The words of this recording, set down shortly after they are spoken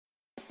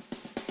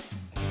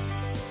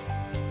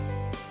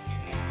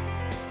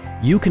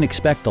You can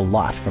expect a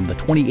lot from the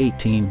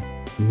 2018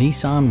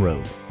 Nissan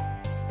Rogue.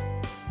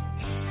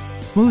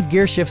 Smooth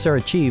gear shifts are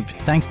achieved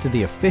thanks to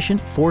the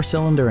efficient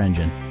 4-cylinder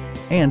engine.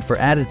 And for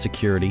added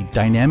security,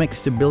 dynamic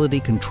stability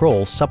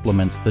control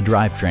supplements the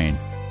drivetrain.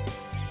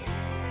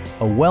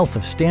 A wealth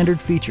of standard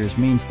features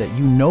means that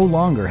you no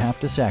longer have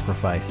to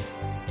sacrifice,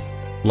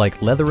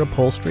 like leather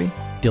upholstery,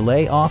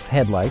 delay-off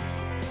headlights,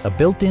 a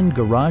built-in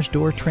garage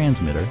door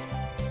transmitter,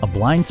 a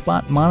blind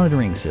spot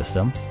monitoring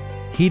system,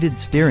 heated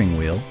steering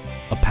wheel,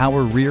 a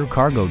power rear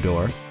cargo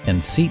door,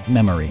 and seat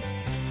memory.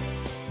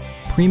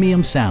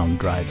 Premium sound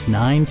drives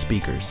 9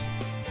 speakers,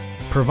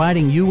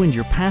 providing you and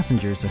your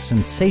passengers a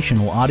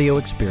sensational audio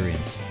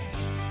experience.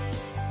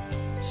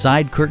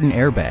 Side curtain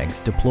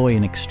airbags deploy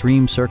in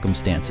extreme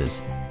circumstances,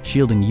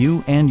 shielding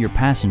you and your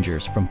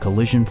passengers from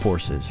collision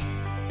forces.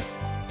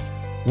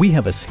 We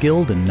have a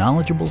skilled and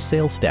knowledgeable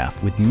sales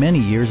staff with many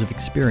years of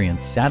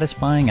experience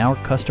satisfying our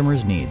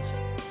customers' needs.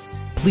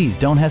 Please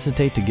don't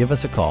hesitate to give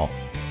us a call.